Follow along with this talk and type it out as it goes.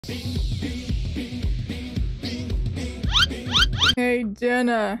Hey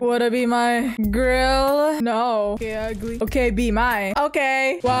Jenna, wanna be my grill? No. Okay, ugly. Okay, be my.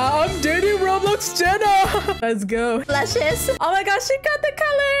 Okay. Wow, I'm dating Roblox Jenna. Let's go. Luscious. Oh my gosh, she got the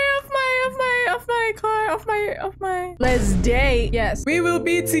color of my car. Let's date. Yes, we will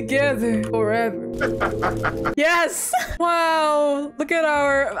be together forever. Yes. Wow. Look at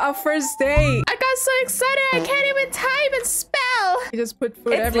our first date. I got so excited I can't even type and spell. You just put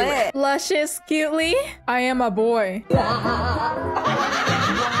food everywhere. Lit. Luscious, cutely. I am a boy. I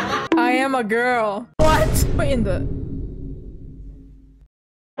am a girl. What? What in the?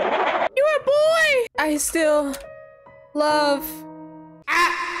 You're a boy! I still love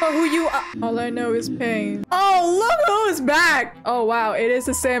who you are. All I know is pain. Oh, look who's back! Oh wow, it is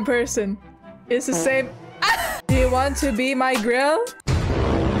the same person. It's the same. Do you want to be my grill?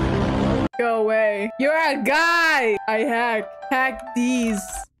 Go away. You're a guy! I hack these.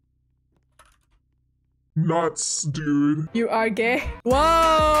 Nuts, dude. You are gay?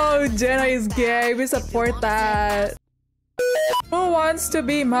 Whoa, Jenna is gay. We support that. Who wants to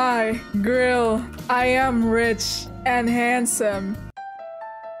be my grill? I am rich and handsome.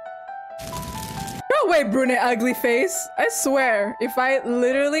 No way, brunette ugly face. I swear, if I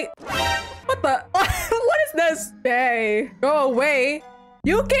literally... What the? What is this? Hey, go away.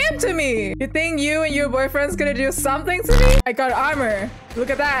 You came to me. You think you and your boyfriend's gonna do something to me? I got armor. Look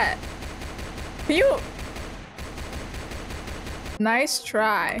at that. Can you... Nice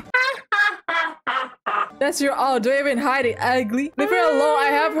try. That's your all. Don't even hide it, ugly. Leave her alone. I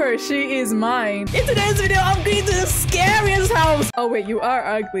have her. She is mine. In today's video, I'm going to the scariest house. Oh wait, you are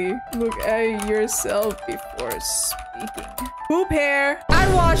ugly. Look at yourself before speaking. Poop hair.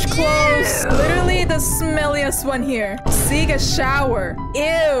 Unwashed clothes. Literally the smelliest one here. Seek a shower.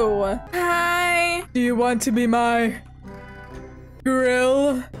 Ew. Hi. Do you want to be my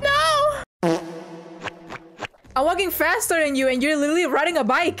grill? No. I'm walking faster than you and you're literally riding a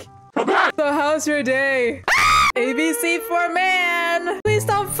bike. So how's your day? ABC for man. Please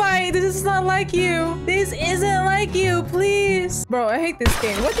stop fighting. This is not like you. This isn't like you, please. Bro, I hate this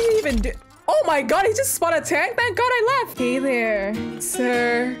game. What do you even do? Oh my god, he just spawned a tank? Thank god I left. Hey there,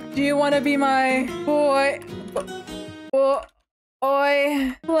 sir. Do you want to be my boy? Boy.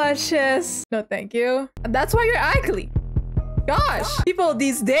 Luscious. No, thank you. That's why you're ugly. Gosh, people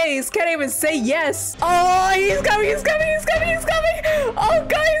these days can't even say yes. Oh, he's coming. Oh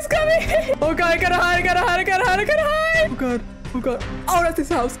god, he's coming. Oh god, I gotta hide. Oh god. Oh, that's his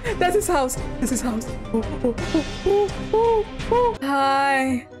house. This is his house. Oh.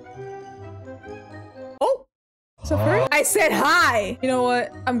 Hi. Oh, so free? I said hi. You know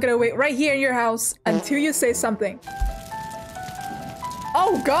what? I'm gonna wait right here in your house until you say something.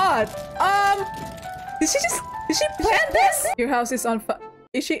 Oh god. Did she plan this? Your house is on fire.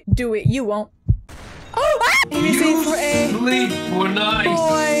 Is she? Do it. You won't. Oh! You sleep when I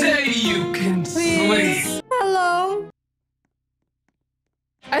boy. say you can sleep. Hello.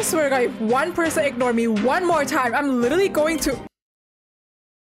 I swear to God, if one person ignore me one more time, I'm literally going to...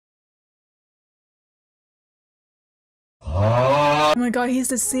 Oh my god, he's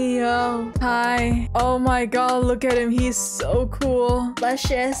the CEO. Hi. Oh my god, look at him. He's so cool.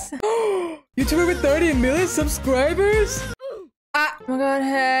 Luscious. YouTuber with 30 million subscribers? Ah, oh my god,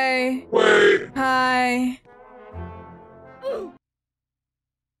 hey. Wait. Hi.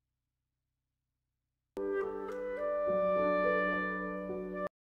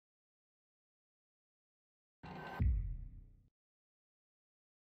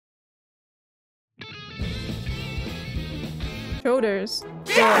 Shoulders.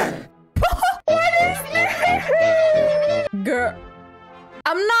 What is this? Girl.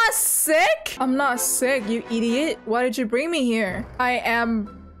 I'm not sick. I'm not sick, you idiot. Why did you bring me here? I am...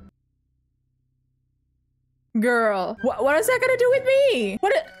 Girl. What is that gonna do with me?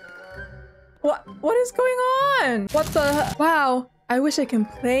 What is going on? What the... Wow. I wish I can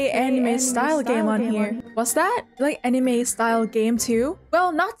play anime style game on here. What's that? Like anime style game too?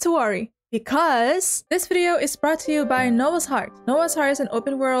 Well, not to worry. Because this video is brought to you by Noah's Heart. Noah's Heart is an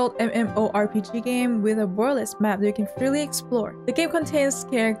open world MMORPG game with a borderless map that you can freely explore. The game contains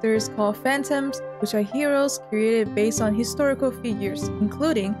characters called phantoms, which are heroes created based on historical figures,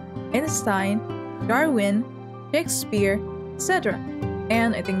 including Einstein, Darwin, Shakespeare, etc.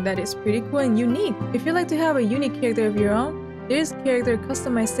 And I think that is pretty cool and unique. If you like to have a unique character of your own, there is character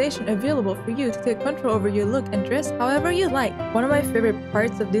customization available for you to take control over your look and dress however you like. One of my favorite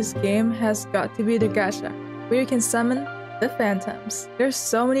parts of this game has got to be the gacha, where you can summon the phantoms. There's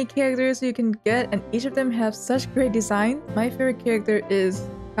so many characters you can get and each of them have such great design. My favorite character is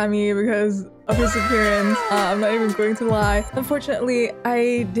Kami because of his appearance. I'm not even going to lie. Unfortunately,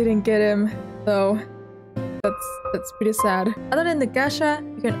 I didn't get him, so that's pretty sad. Other than the gacha,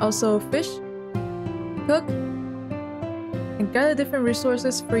 you can also fish, cook, and gather different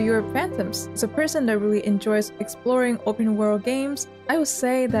resources for your phantoms. As a person that really enjoys exploring open world games, I would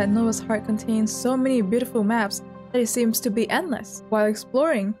say that Noah's Heart contains so many beautiful maps that it seems to be endless. While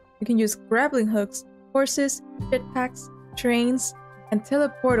exploring, you can use grappling hooks, horses, jetpacks, trains, and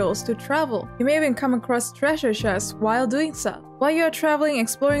teleportals to travel. You may even come across treasure chests while doing so. While you are traveling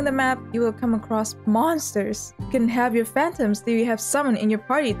exploring the map, you will come across monsters. You can have your phantoms that you have summoned in your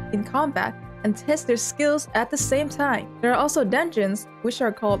party in combat and test their skills at the same time. There are also dungeons, which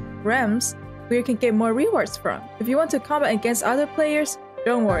are called realms, where you can get more rewards from. If you want to combat against other players,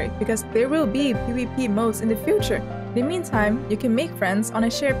 don't worry, because there will be PvP modes in the future. In the meantime, you can make friends on a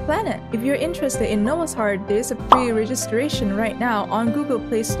shared planet. If you're interested in Noah's Heart, there is a pre-registration right now on Google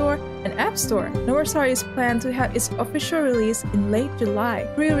Play Store and App Store. Noah's Heart is planned to have its official release in late July.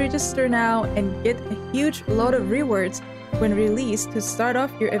 Pre-register now and get a huge load of rewards when released to start off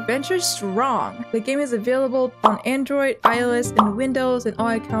your adventure strong. The game is available on Android, iOS, and Windows, and all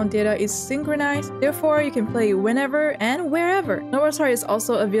account data is synchronized. Therefore, you can play whenever and wherever. Noah's Heart is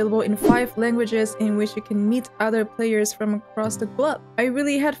also available in 5 languages in which you can meet other players from across the globe. I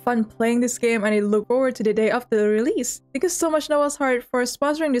really had fun playing this game and I look forward to the day of the release. Thank you so much Noah's Heart for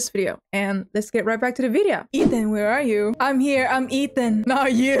sponsoring this video. And let's get right back to the video. Ethan, where are you? I'm here, I'm Ethan,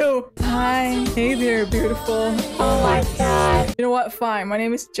 not you. Hi. Hey there, beautiful. Oh my god. You know what? Fine. My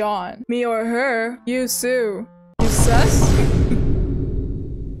name is John. Me or her? You Sue. You sus?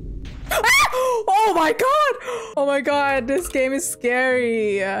 Oh my god! Oh my god, this game is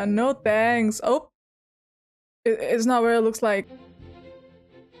scary. No thanks. Oh. It's not what it looks like.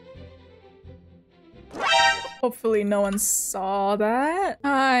 Hopefully no one saw that.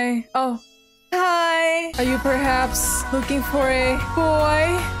 Hi. Oh. Hi! Are you perhaps looking for a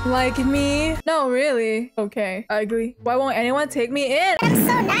boy like me? No, really? Okay, ugly. Why won't anyone take me in? I'm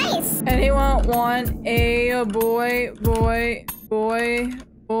so nice! Anyone want a boy?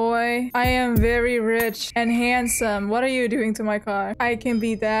 I am very rich and handsome. What are you doing to my car? I can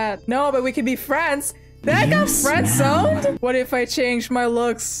be that. No, but we can be friends. Did I got friend zoned? What if I change my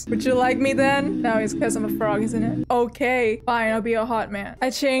looks? Would you like me then? No, it's because I'm a frog, isn't it? Okay, fine, I'll be a hot man.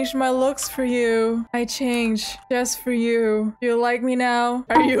 I changed my looks for you. I changed just for you. Do you like me now?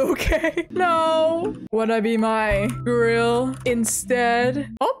 Are you okay? No. Would I be my grill instead?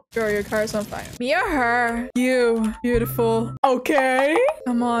 Oh, girl, your car's on fire. Me or her? You, beautiful. Okay.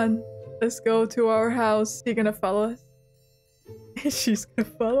 Come on, let's go to our house. You gonna follow us? She's gonna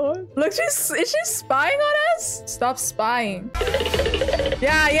follow us. Look, is she spying on us? Stop spying.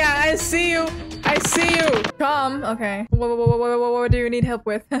 Yeah, I see you. I see you. Come. Okay. What do you need help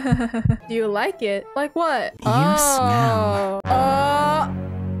with? Do you like it? Like what? You smell.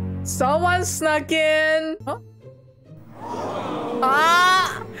 Someone snuck in. Oh.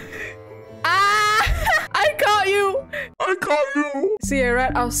 I caught you. I caught you! See you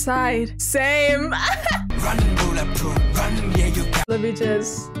right outside. Same. Let me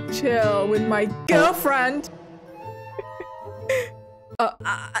just chill with my girlfriend.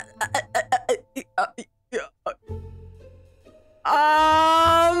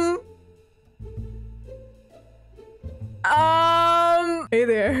 Hey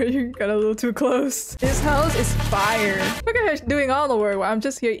there, you got a little too close. This house is fire. Look at her doing all the work while I'm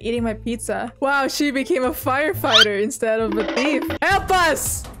just here eating my pizza. Wow, she became a firefighter instead of a thief. Help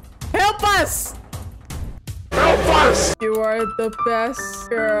us! Help us! Help us! You are the best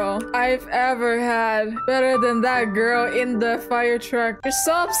girl I've ever had. Better than that girl in the fire truck. You're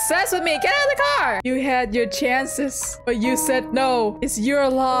so obsessed with me. Get out of the car! You had your chances, but you said no. It's your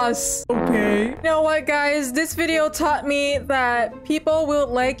loss. Okay. You know what, guys? This video taught me that people will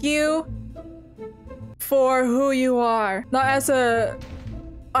like you for who you are. Not as a...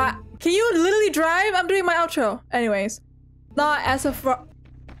 can you literally drive? I'm doing my outro. Anyways. Not as a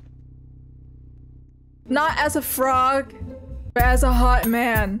Not as a frog, but as a hot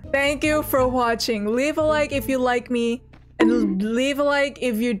man. Thank you for watching. Leave a like if you like me, and leave a like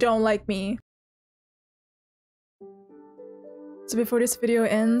if you don't like me. So before this video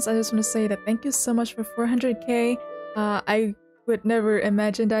ends, I just want to say that thank you so much for 400k. I would never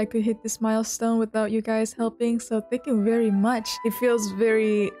imagine that I could hit this milestone without you guys helping, so thank you very much. It feels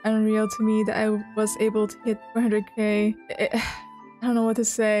very unreal to me that I was able to hit 400k. I don't know what to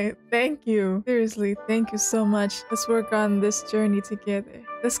say. Thank you. Seriously, thank you so much. Let's work on this journey together.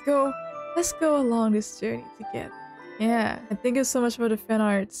 Let's go along this journey together. Yeah, and thank you so much for the fan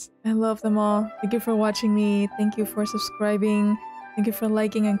arts. I love them all. Thank you for watching me. Thank you for subscribing. Thank you for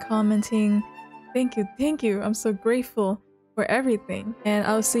liking and commenting. Thank you. I'm so grateful for everything. And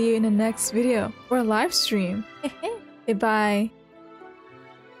I'll see you in the next video or live stream. Goodbye.